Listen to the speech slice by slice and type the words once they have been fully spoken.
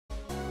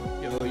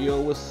Yo,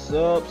 what's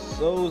up,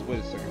 Souls? Wait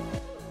a second.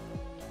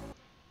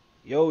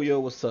 Yo,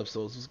 what's up,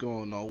 Souls? What's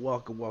going on?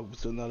 Welcome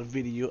to another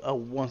video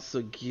once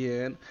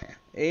again.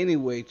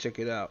 Anyway, check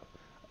it out.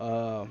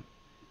 Um,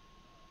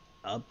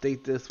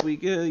 Update this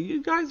week.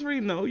 You guys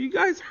already know. You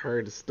guys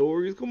heard the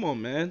stories. Come on,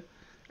 man.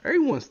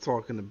 Everyone's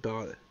talking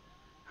about it.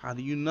 How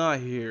do you not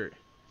hear it?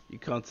 You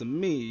come to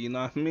me, you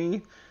know what I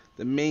mean?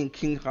 The main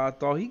King Hot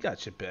Dog, he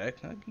got your back.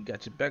 He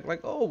got your back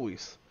like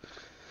always.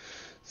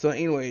 So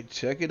anyway,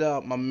 check it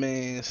out, my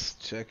mans.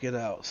 Check it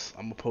out.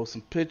 I'm gonna post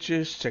some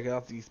pictures. Check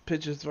out these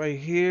pictures right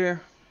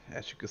here.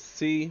 As you can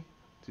see,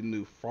 the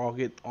new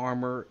Frogget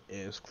armor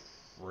is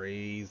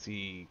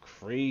crazy,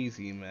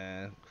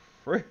 man,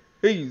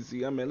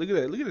 crazy. I mean, look at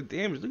that. Look at the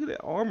damage. Look at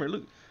that armor.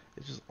 Look,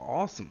 it's just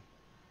awesome.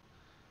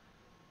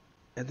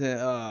 And then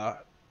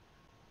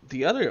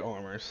the other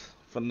armors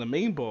from the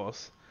main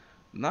boss.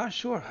 Not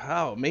sure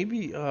how.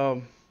 Maybe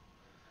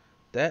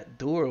that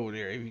door over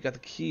there, if you got the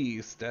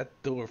keys, that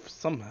door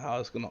somehow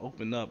is gonna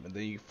open up and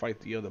then you fight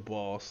the other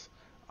boss.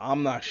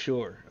 I'm not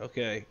sure.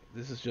 Okay,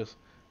 this is just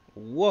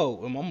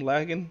whoa. Am I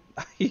lagging?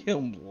 I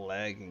am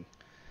lagging.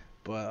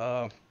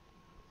 But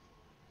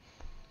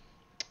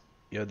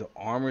yeah, the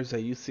armors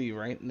that you see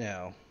right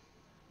now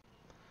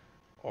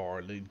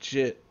are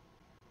legit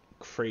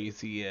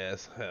crazy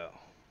as hell.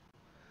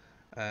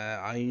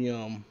 I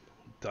am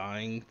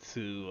dying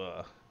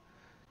to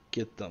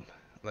get them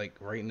like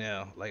right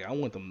now. Like I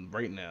want them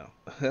right now.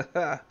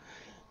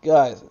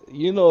 Guys,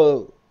 you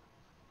know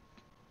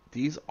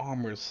these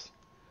armors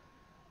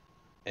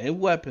and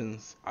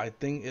weapons, I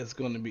think it's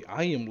gonna be.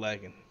 I am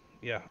lagging.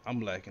 Yeah,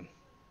 I'm lagging.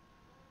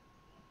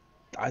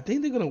 I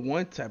think they're gonna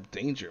one tap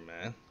danger,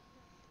 man,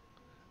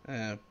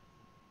 and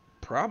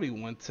probably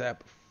one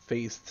tap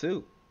phase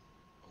two.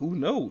 Who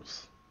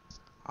knows?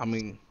 I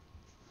mean,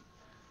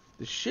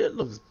 the shit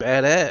looks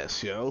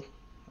badass, yo.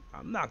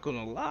 I'm not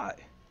gonna lie.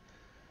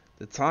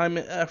 The time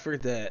and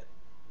effort that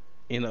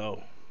you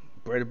know,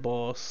 Bread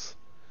Boss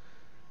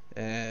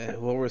and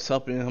whoever's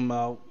helping him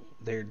out,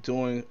 they're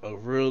doing a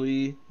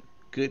really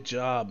good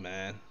job,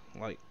 man.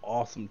 Like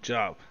awesome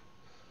job.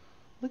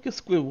 Look at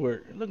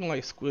Squidward, looking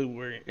like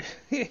Squidward.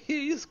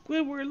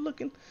 Squidward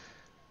looking.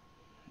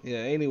 Yeah.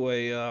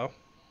 Anyway,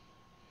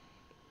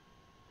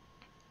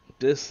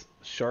 this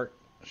shark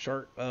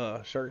suit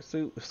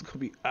is gonna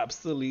be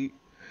obsolete,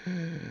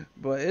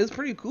 but it's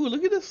pretty cool.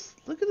 Look at this.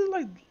 Look at it,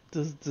 like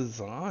this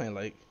design.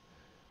 Like,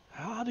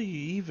 how do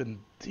you even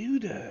do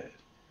that?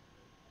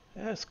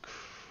 That's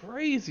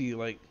crazy.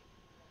 Like,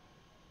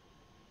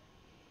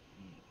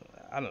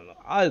 I don't know.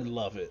 I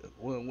love it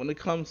when it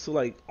comes to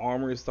like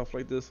armor and stuff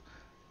like this.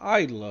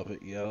 I love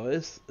it, yo.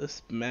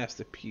 It's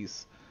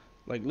masterpiece.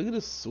 Like, look at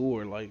the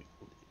sword. Like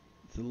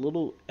the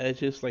little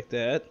edges like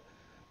that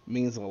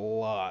means a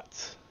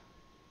lot.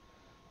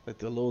 Like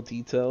the little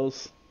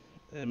details,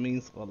 it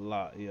means a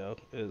lot, yo.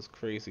 It's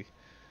crazy.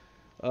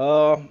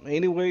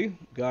 Anyway,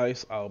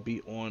 guys, I'll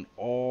be on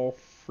all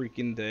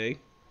freaking day.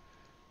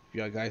 If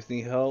you guys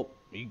need help,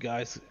 you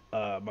guys,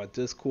 my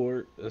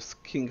Discord is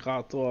King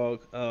Hot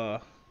Dog.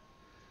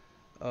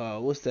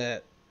 What's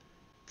that?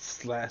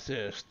 Slash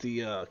S,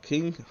 the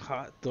King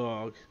Hot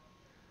Dog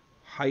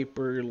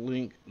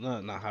hyperlink.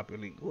 No, not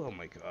hyperlink. Oh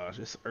my gosh,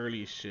 it's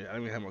early as shit. I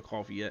don't even have my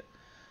coffee yet.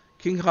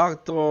 King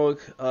Hot Dog,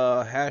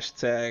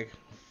 hashtag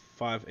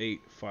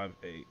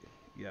 5858.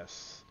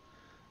 Yes.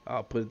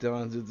 I'll put it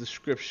down in the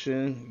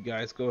description. You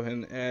guys go ahead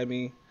and add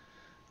me.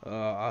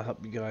 I'll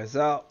help you guys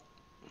out.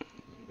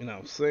 You know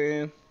what I'm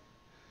saying?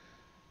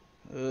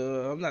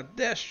 I'm not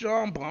that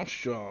strong, but I'm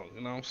strong.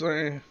 You know what I'm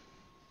saying?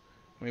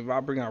 I mean, if I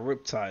bring out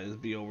Riptide,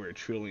 it'd be over a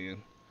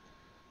trillion.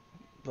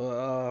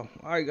 But,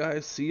 alright,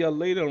 guys. See y'all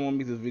later. I don't want to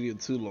make this video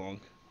too long.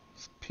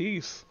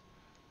 Peace.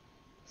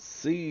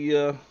 See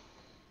ya.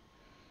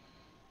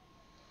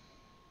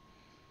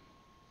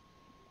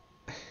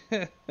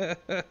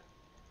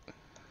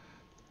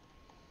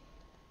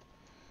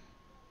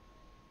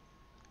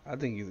 I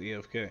think he's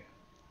AFK.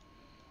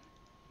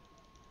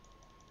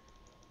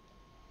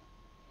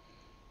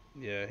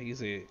 Yeah, he's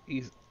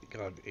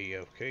gotta be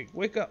AFK.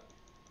 Wake up,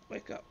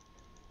 wake up.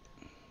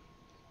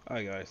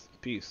 Alright, guys,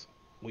 peace.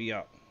 We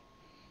out.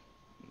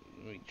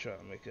 Let me try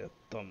to make a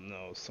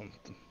thumbnail or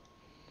something.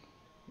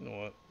 You know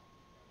what?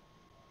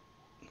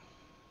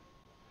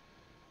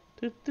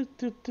 Do, do,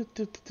 do, do,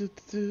 do, do,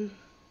 do.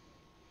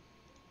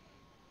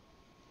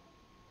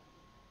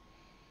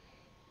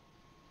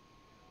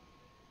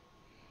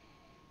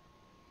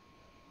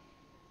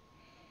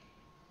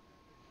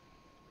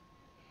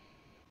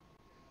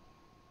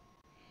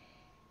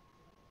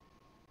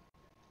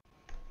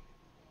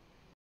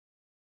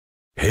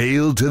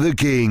 Hail to the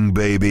king,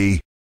 baby.